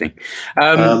 Interesting.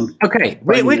 Okay,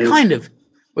 we're kind of.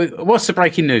 What's the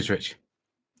breaking news, Rich?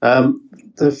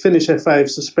 The Finnish FA have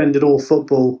suspended all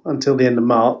football until the end of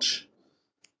March,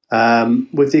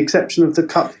 with the exception of the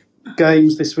cup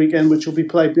games this weekend, which will be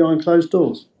played behind closed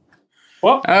doors.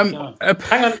 What? Hang on.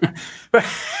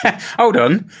 Hold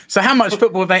on. So, how much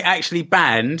football have they actually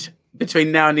banned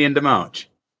between now and the end of March?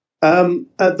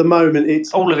 At the moment,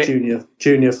 it's all of it.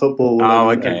 Junior football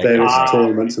and various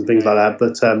tournaments and things like that.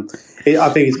 But I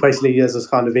think it's basically as a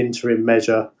kind of interim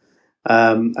measure.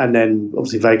 And then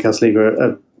obviously Veikkausliiga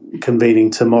are convening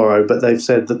tomorrow. But they've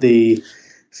said that the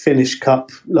Finnish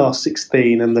Cup last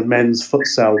 16 and the men's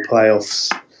futsal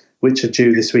playoffs, which are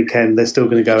due this weekend, they're still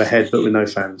going to go ahead, but with no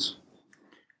fans.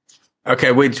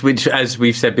 Okay, which, as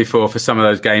we've said before, for some of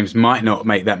those games might not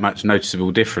make that much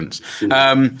noticeable difference.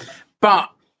 But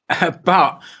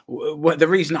the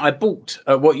reason I bought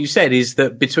what you said is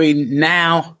that between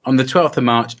now on the 12th of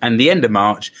March and the end of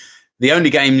March, the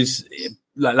only games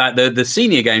like the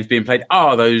senior games being played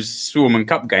are those Suomen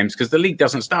Cup games because the league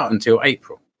doesn't start until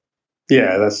April.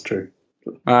 Yeah, that's true.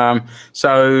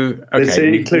 So okay.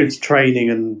 It includes training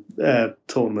and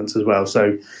tournaments as well.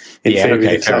 So in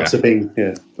theory, the clubs are being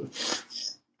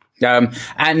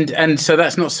and so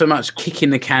that's not so much kicking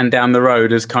the can down the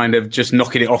road as kind of just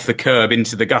knocking it off the curb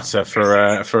into the gutter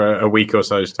for a week or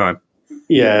so's time.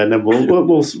 Yeah, and then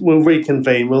we'll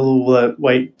reconvene. We'll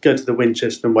go to the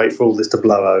Winchester and wait for all this to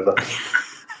blow over.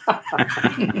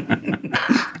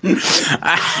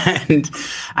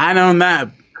 and on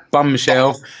that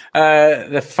bombshell.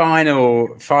 The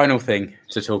final thing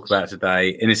to talk about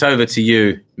today, and it's over to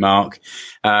you, Mark.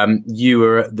 You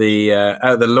were at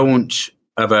the launch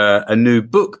of a new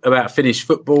book about Finnish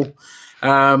football.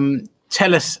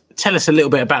 Tell us a little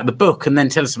bit about the book, and then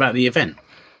tell us about the event.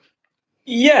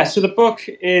 Yeah, so the book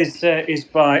is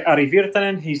by Ari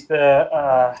Virtanen. He's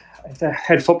the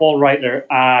head football writer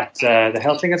at the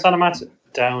Helsingin Sanomat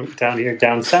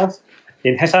down south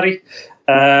in Hesari.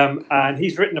 And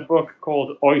he's written a book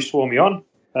called Oi Suomi on,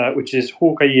 which is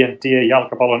Huuhkajien tie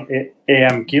jalkapallon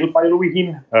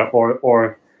EM-kilpailuihin,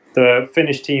 or the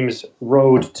Finnish team's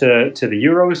road to the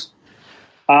Euros.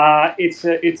 It's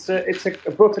a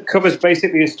book that covers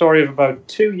basically a story of about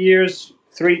 2 years,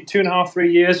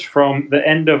 2.5-3 years from the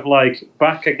end of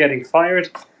Backa getting fired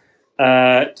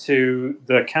to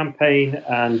the campaign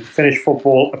and Finnish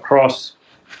football across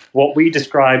what we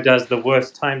described as the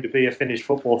worst time to be a Finnish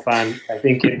football fan, I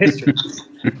think, in history.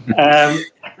 And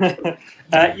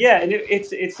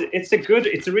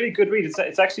it's a really good read.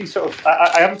 It's actually sort of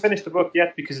I haven't finished the book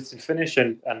yet because it's in Finnish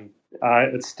and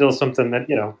it's still something that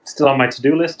still on my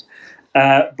to-do list.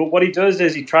 But what he does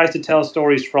is he tries to tell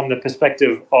stories from the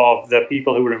perspective of the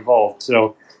people who were involved.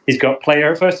 So he's got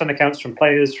first-hand accounts from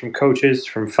players, from coaches,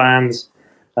 from fans,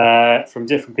 from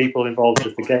different people involved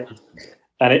with the game.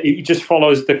 And it just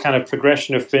follows the kind of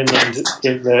progression of Finland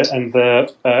and the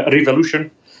revolution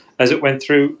as it went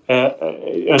through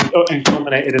and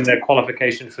culminated in their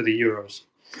qualification for the Euros.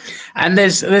 And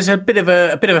there's a bit of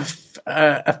a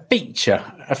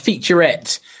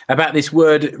featurette about this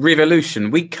word revolution.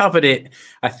 We covered it,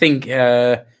 I think,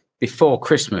 before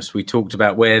Christmas. We talked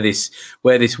about where this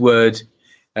word,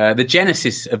 the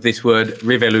genesis of this word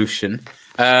revolution.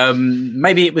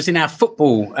 Maybe it was in our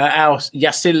football, our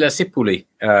Jasilla Sipuli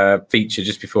feature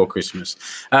just before Christmas.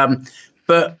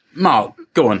 But Mark,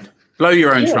 go on, blow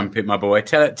your own trumpet, my boy.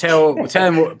 Tell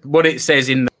them what it says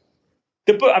in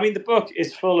the book. I mean, the book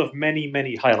is full of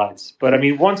many highlights. But I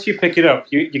mean, once you pick it up,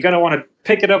 you're going to want to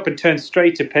pick it up and turn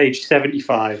straight to page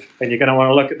 75, and you're going to want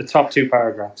to look at the top 2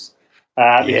 paragraphs.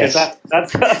 Because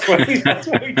that's where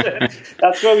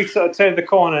we sort of turned the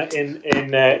corner in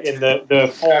the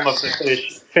form of the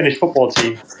Finnish football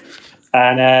team,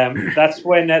 and that's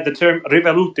when the term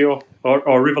revolutio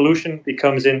or revolution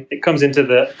comes into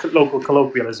the local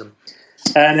colloquialism.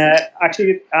 And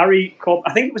actually, Ari called.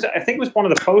 I think it was one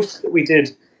of the posts that we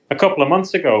did a couple of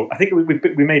months ago. I think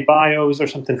we made bios or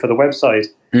something for the website.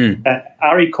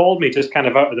 Ari called me just kind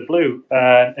of out of the blue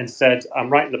and said, "I'm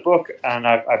writing the book and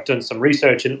I've done some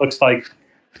research, and it looks like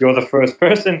you're the first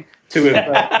person to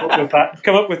have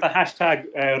come up with the hashtag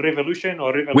revolution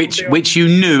or revolution." Which you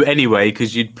knew anyway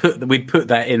because we'd put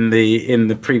that in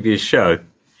the previous show.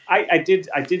 I did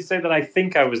say that I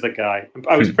think I was the guy.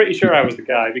 I was pretty sure I was the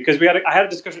guy because I had a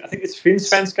discussion. I think it's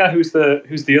Finsvenska who's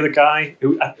the other guy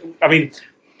who. I mean.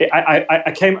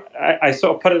 I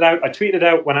sort of put it out. I tweeted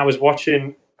out when I was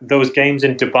watching those games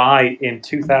in Dubai in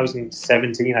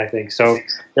 2017, I think. So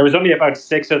there was only about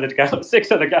 6 other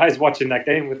guys watching that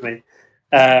game with me.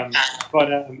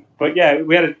 But yeah,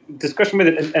 we had a discussion with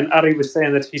it, and Ari was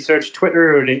saying that he searched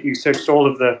Twitter and he searched all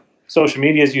of the social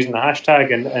medias using the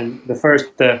hashtag, and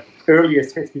the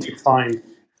earliest hit he could find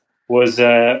was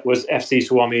FC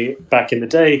Suomi back in the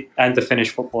day, and the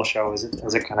Finnish football show as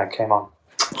it kind of came on.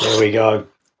 There we go.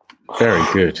 Very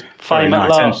good. Very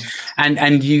nice.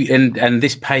 And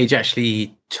this page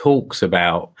actually talks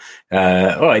about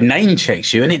it name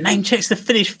checks you, and it name checks the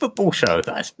Finnish football show.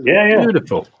 That's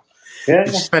beautiful. Yeah,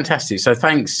 it's fantastic. So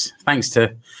thanks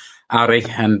to Ari,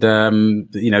 and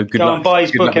good Go luck. And buy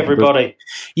his book, everybody.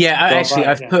 Yeah,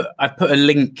 I've put a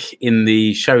link in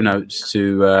the show notes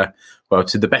to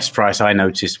the best price I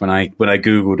noticed when I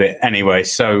googled it. Anyway,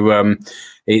 so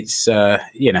it's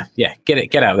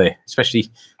get out there, especially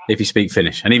if you speak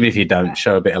Finnish, and even if you don't,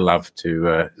 show a bit of love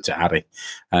to Ari.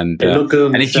 And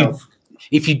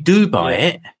if you do buy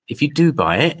it,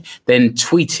 then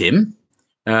tweet him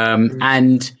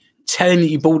and tell him that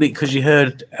you bought it because you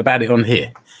heard about it on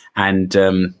here, and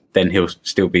then he'll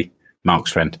still be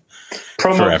Mark's friend.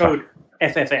 Promo forever. Code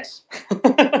FFS.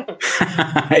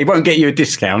 It won't get you a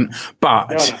discount,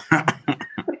 but.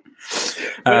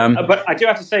 No. But I do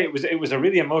have to say it was a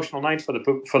really emotional night for the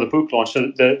book launch.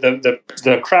 So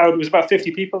the crowd was about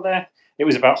 50 people there. It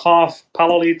was about half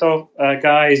Paloliito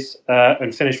guys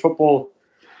and Finnish football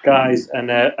guys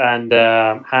and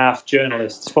half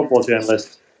football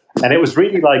journalists. And it was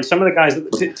really like some of the guys.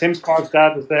 Tim Sparks'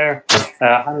 dad was there.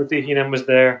 Hannu Tihinen was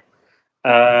there.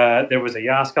 There was a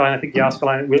Jaskalainen. I think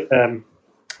Jaskalainen,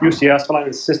 Jussi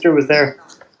Jaskalainen's sister was there.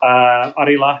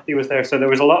 Ari Lahti was there. So there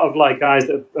was a lot of guys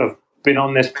that have been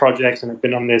on this project and have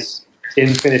been on this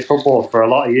in Finnish football for a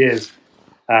lot of years,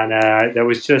 and there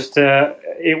was just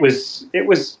it was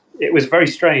very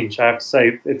strange. I have to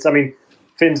say,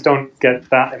 Finns don't get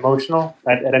that emotional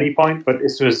at any point, but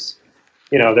this was,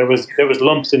 there was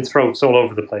lumps in throats all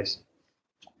over the place.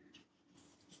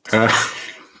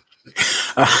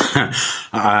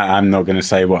 I'm not going to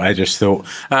say what I just thought,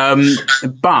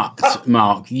 but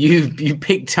Mark, you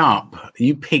picked up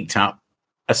a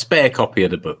spare copy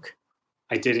of the book.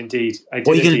 I did indeed. What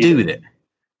are you going to do with it?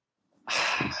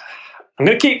 I'm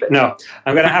going to keep it. No,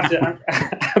 I'm going to have to.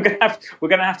 We're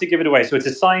going to have to give it away. So it's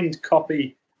a signed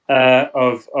copy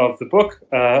of the book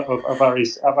of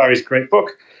Ari's great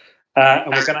book,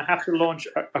 and we're going to have to launch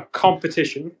a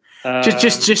competition.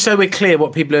 Just so we're clear,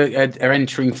 what people are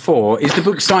entering for, is the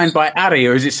book signed by Ari,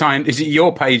 or is it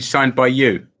your page signed by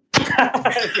you?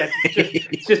 Yeah,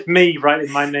 it's just me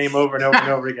writing my name over and over and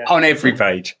over again on every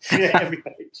page. Yeah, every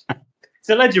page. It's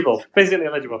illegible, basically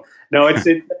illegible. No, it's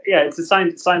a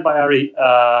signed by Ari.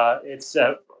 I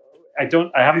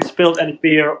haven't spilled any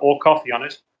beer or coffee on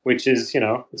it, which is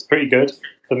it's pretty good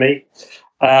for me.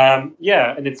 And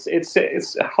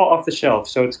it's hot off the shelf,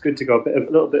 so it's good to go a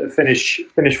little bit of Finnish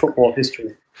football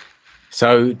history.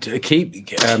 So to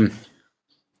keep.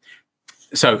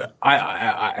 So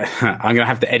I'm going to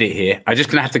have to edit here. I'm just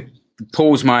going to have to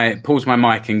pause my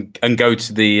mic and go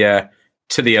to the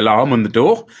alarm on the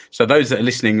door. So those that are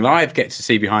listening live get to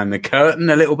see behind the curtain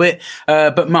a little bit.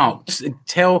 But Mark,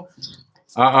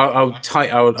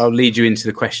 I'll lead you into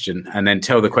the question and then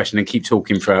tell the question and keep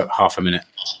talking for half a minute.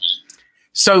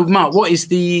 So Mark, what is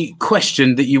the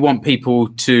question that you want people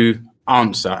to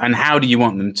answer, and how do you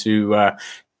want them to?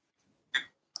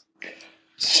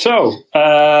 So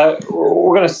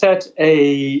we're going to set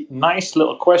a nice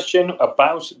little question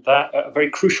about a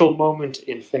very crucial moment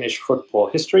in Finnish football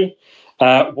history.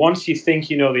 Once you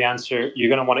think you know the answer, you're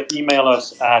going to want to email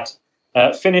us at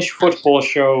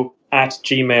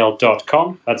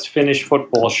finishfootballshow@gmail.com. That's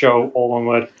finishfootballshow, all one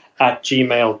word,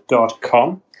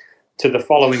 @gmail.com, to the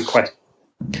following question.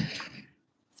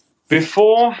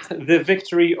 Before the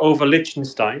victory over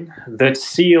Liechtenstein that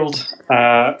sealed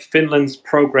Finland's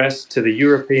progress to the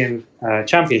European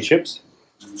Championships,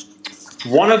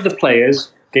 one of the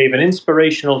players gave an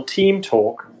inspirational team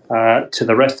talk to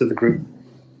the rest of the group.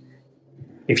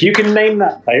 If you can name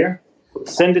that player,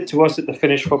 send it to us at the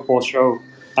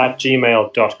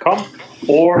finishfootballshow@gmail.com,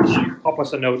 or pop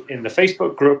us a note in the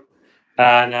Facebook group.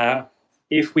 And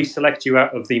if we select you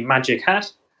out of the magic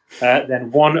hat,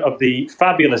 then one of the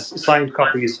fabulous signed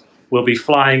copies will be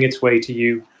flying its way to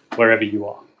you wherever you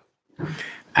are.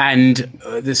 And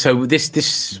so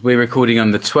this we're recording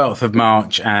on the 12th of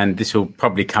March, and this will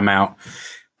probably come out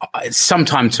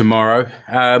sometime tomorrow,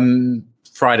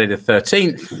 Friday the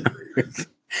 13th.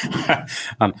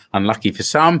 Unlucky for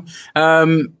some.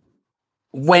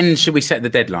 When should we set the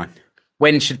deadline?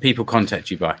 When should people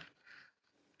contact you by?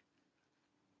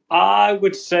 I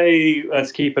would say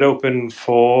let's keep it open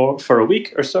for a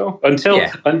week or so until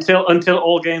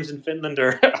all games in Finland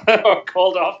are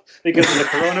called off because of the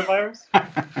coronavirus.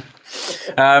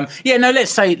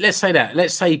 Let's say that.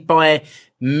 Let's say by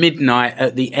midnight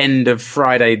at the end of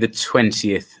Friday, the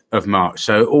 20th of March.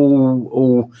 So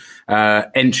all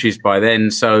entries by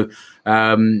then. So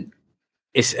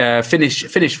it's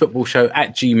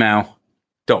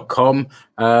finishfootballshow@gmail.com.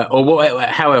 Or what?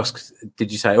 How else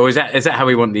did you say? Or is that how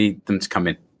we want them to come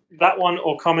in? That one,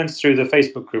 or comments through the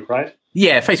Facebook group, right?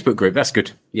 Yeah, Facebook group. That's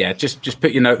good. Yeah, just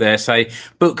put your note there. Say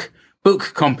book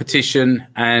competition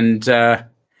and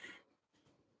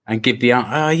give the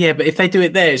answer. Yeah, but if they do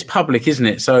it there, it's public, isn't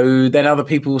it? So then other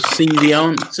people see the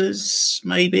answers.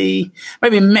 Maybe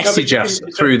message us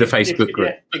through the Facebook group.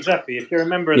 Yeah, exactly. If you're a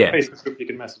member of the Facebook group, you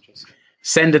can message us.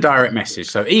 Send a direct message.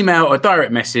 So email or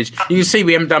direct message. You can see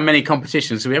we haven't done many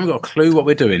competitions, so we haven't got a clue what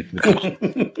we're doing.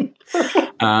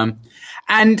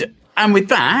 And with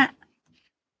that,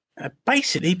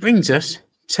 basically brings us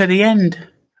to the end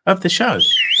of the show.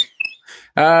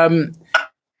 The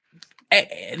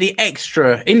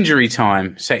extra injury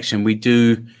time section, we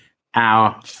do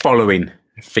our following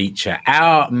feature,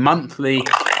 our monthly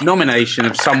nomination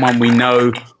of someone we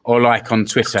know or like on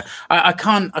Twitter. I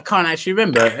can't actually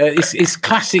remember. It's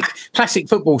classic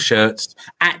football shirts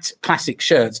at classic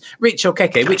shirts. Rich or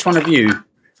Keke, which one of you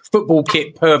football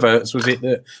kit perverts was it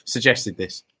that suggested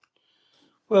this?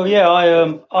 Well, yeah,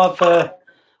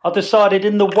 I've decided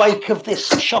in the wake of this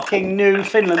shocking new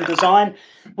Finland design,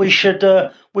 we should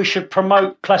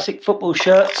promote classic football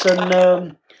shirts,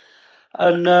 and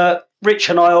Rich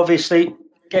and I obviously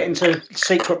get into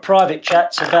secret private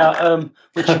chats about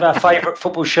which of our favourite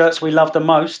football shirts we love the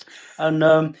most. And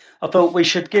I thought we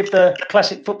should give the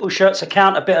Classic Football Shirts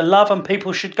account a bit of love, and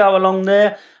people should go along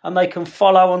there and they can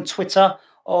follow on Twitter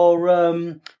or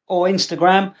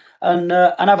Instagram and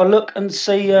have a look and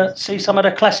see some of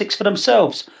the classics for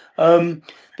themselves.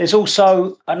 There's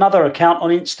also another account on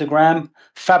Instagram,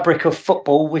 Fabric of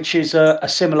Football, which is a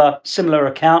similar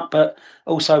account, but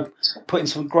also putting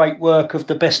some great work of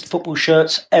the best football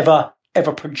shirts ever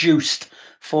produced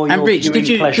for your Rich,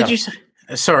 viewing pleasure. Did you say,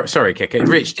 sorry, Keke.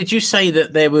 Rich, did you say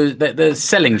that they're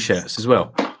selling shirts as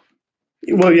well?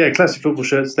 Well, yeah, Classic Football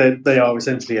Shirts, they are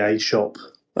essentially a shop,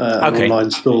 an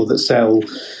online store that sell,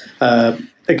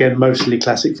 again, mostly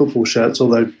classic football shirts,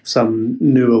 although some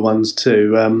newer ones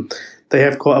too. They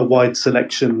have quite a wide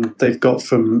selection they've got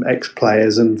from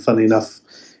ex-players, and funny enough,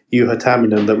 Juha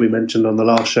Tamminen that we mentioned on the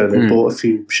last show, they bought a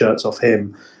few shirts off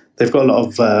him. They've got a lot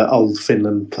of old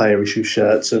Finland player issue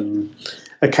shirts, and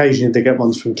occasionally they get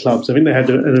ones from clubs. I think they had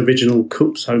an original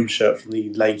Cups home shirt from the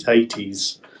late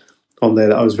 80s on there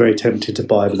that I was very tempted to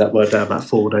buy, but that worked out about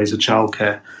 4 days of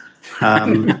childcare. They're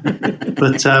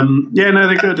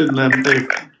good, and they have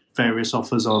various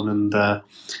offers on,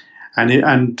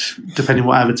 and depending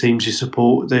what other teams you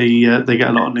support, they get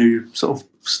a lot of new sort of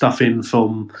stuff in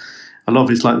from a lot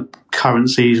of it's like current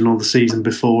season or the season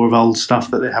before of old stuff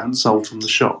that they haven't sold from the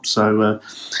shop. So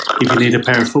if you need a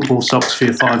pair of football socks for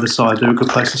your five-a-side, they're a good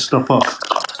place to stop off.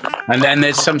 And then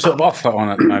there's some sort of offer on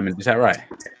at the moment. Is that right?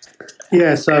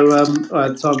 Yeah, so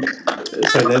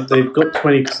they've got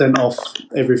 20% off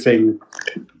everything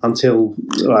until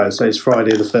it's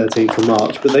Friday the 13th of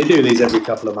March, but they do these every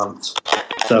couple of months.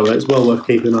 So it's well worth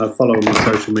keeping an eye, following on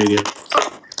social media.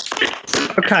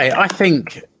 Okay, I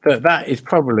think that is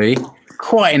probably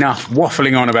quite enough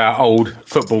waffling on about old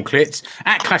football clits.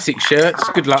 At Classic Shirts,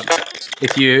 good luck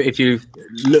if you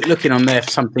looking on there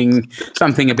for something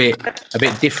a bit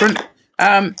different.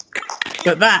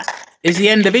 But that is the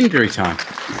end of injury time.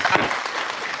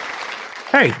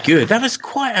 Very good. That was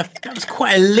quite a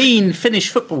lean Finnish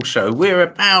football show. We're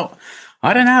about,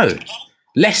 I don't know,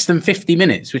 less than 50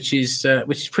 minutes, which is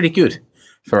pretty good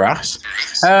for us.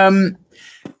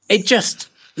 It just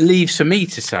leaves for me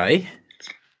to say,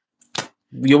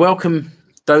 you're welcome.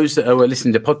 Those that are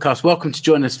listening to the podcast, welcome to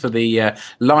join us for the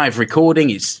live recording.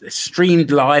 It's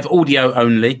streamed live, audio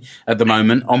only at the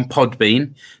moment on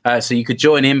Podbean. So you could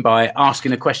join in by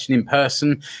asking a question in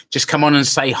person. Just come on and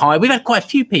say hi. We've had quite a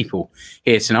few people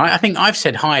here tonight. I think I've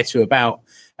said hi to about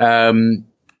 4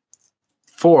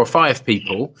 or 5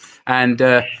 people. And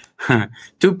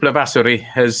Tupla Vasari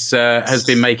has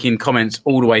been making comments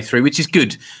all the way through, which is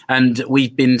good. And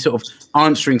we've been sort of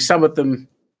answering some of them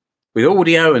with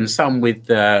audio and some with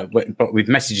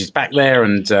messages back there,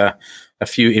 and a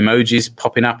few emojis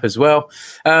popping up as well.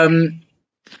 One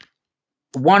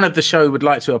of the show would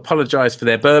like to apologise for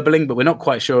their burbling, but we're not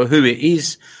quite sure who it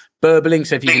is burbling.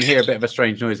 So if you can hear a bit of a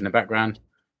strange noise in the background,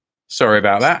 sorry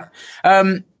about that.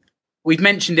 We've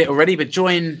mentioned it already, but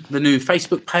join the new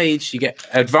Facebook page. You get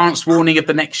advance warning of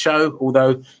the next show,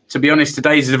 although, to be honest,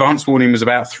 today's advance warning was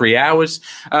about 3 hours.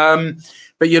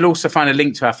 But you'll also find a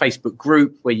link to our Facebook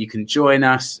group where you can join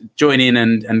in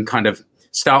and kind of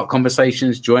start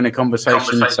conversations, join a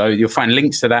conversation. So you'll find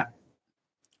links to that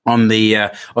on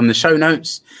the show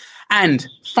notes. And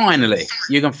finally,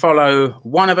 you can follow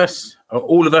one of us or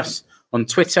all of us on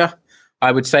Twitter.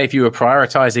 I would say if you were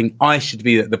prioritizing, I should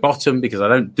be at the bottom because I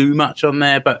don't do much on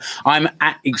there, but I'm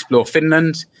at Explore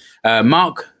Finland.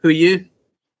 Mark, who are you?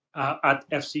 At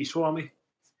FC Suomi.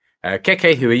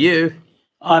 Keke, who are you?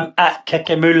 I'm at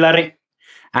Keke Mullari.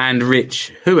 And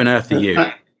Rich, who on earth are you?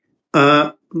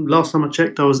 Last time I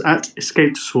checked, I was at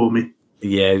Escape to Suomi.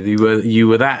 Yeah, you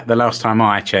were that the last time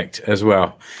I checked as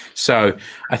well. So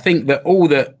I think that all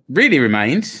that really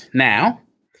remains now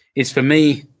is for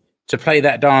me to play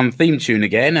that darn theme tune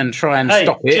again and try and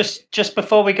stop it. Just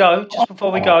before we go.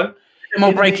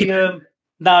 More breaking. No,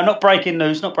 not breaking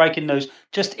news.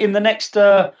 Just in the next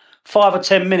 5 or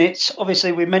 10 minutes,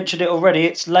 obviously we mentioned it already,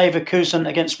 it's Leverkusen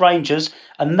against Rangers,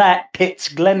 and that pits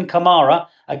Glenn Kamara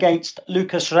against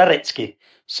Lukas Rarecki.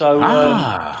 So,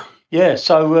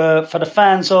 for the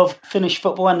fans of Finnish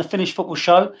football and the Finnish football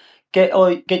show, get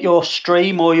your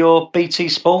stream or your BT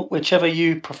Sport, whichever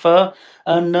you prefer,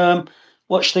 and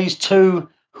watch these two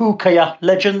Huuhkajia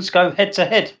legends go head to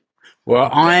head.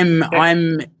 Well, I'm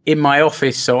in my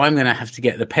office, so I'm going to have to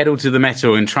get the pedal to the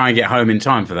metal and try and get home in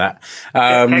time for that.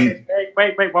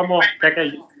 Wait, one more.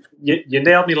 You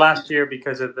nailed me last year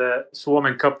because of the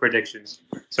Suomen Cup predictions.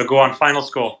 So go on, final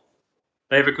score.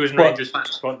 Leverkusen Rangers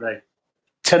final score today.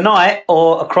 Tonight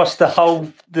or across the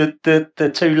whole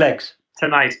the 2 legs?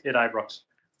 tonight at Ibrox.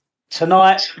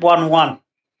 Tonight, 1-1.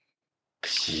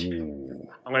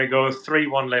 I'm going to go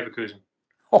 3-1 Leverkusen.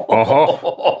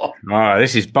 Oh,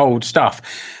 this is bold stuff.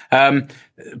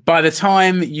 By the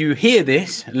time you hear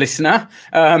this, listener,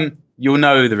 you'll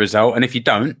know the result. And if you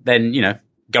don't, then,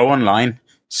 go online,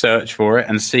 search for it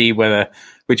and see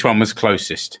which one was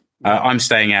closest. I'm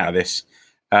staying out of this.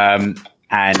 And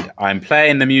I'm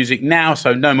playing the music now,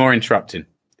 so no more interrupting.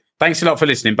 Thanks a lot for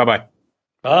listening. Bye-bye.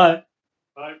 Bye.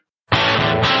 Bye.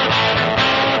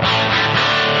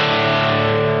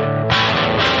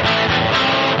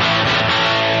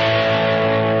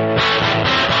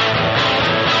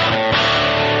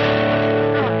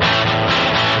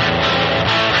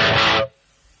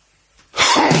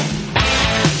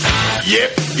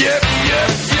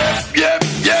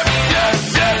 Yep.